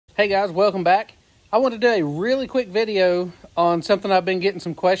Hey guys, welcome back. I want to do a really quick video on something I've been getting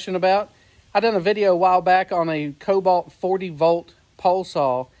some question about. I done a video a while back on a Kobalt 40-volt pole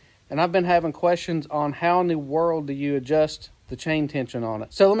saw, and I've been having questions on how in the world do you adjust the chain tension on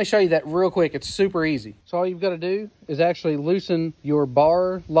it. So let me show you that real quick. It's super easy. So all you've got to do is actually loosen your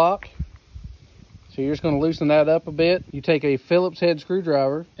bar lock. So you're just going to loosen that up a bit. You take a Phillips head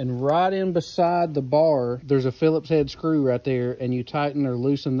screwdriver, and right in beside the bar, there's a Phillips head screw right there, and you tighten or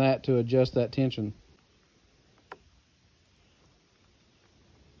loosen that to adjust that tension.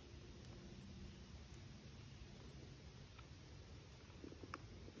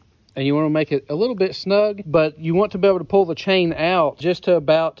 And you want to make it a little bit snug, but you want to be able to pull the chain out just to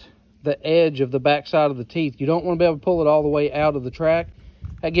about the edge of the back side of the teeth. You don't want to be able to pull it all the way out of the track.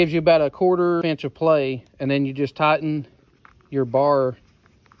 That gives you about a 1/4 inch of play, and then you just tighten your bar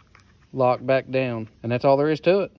lock back down, and that's all there is to it.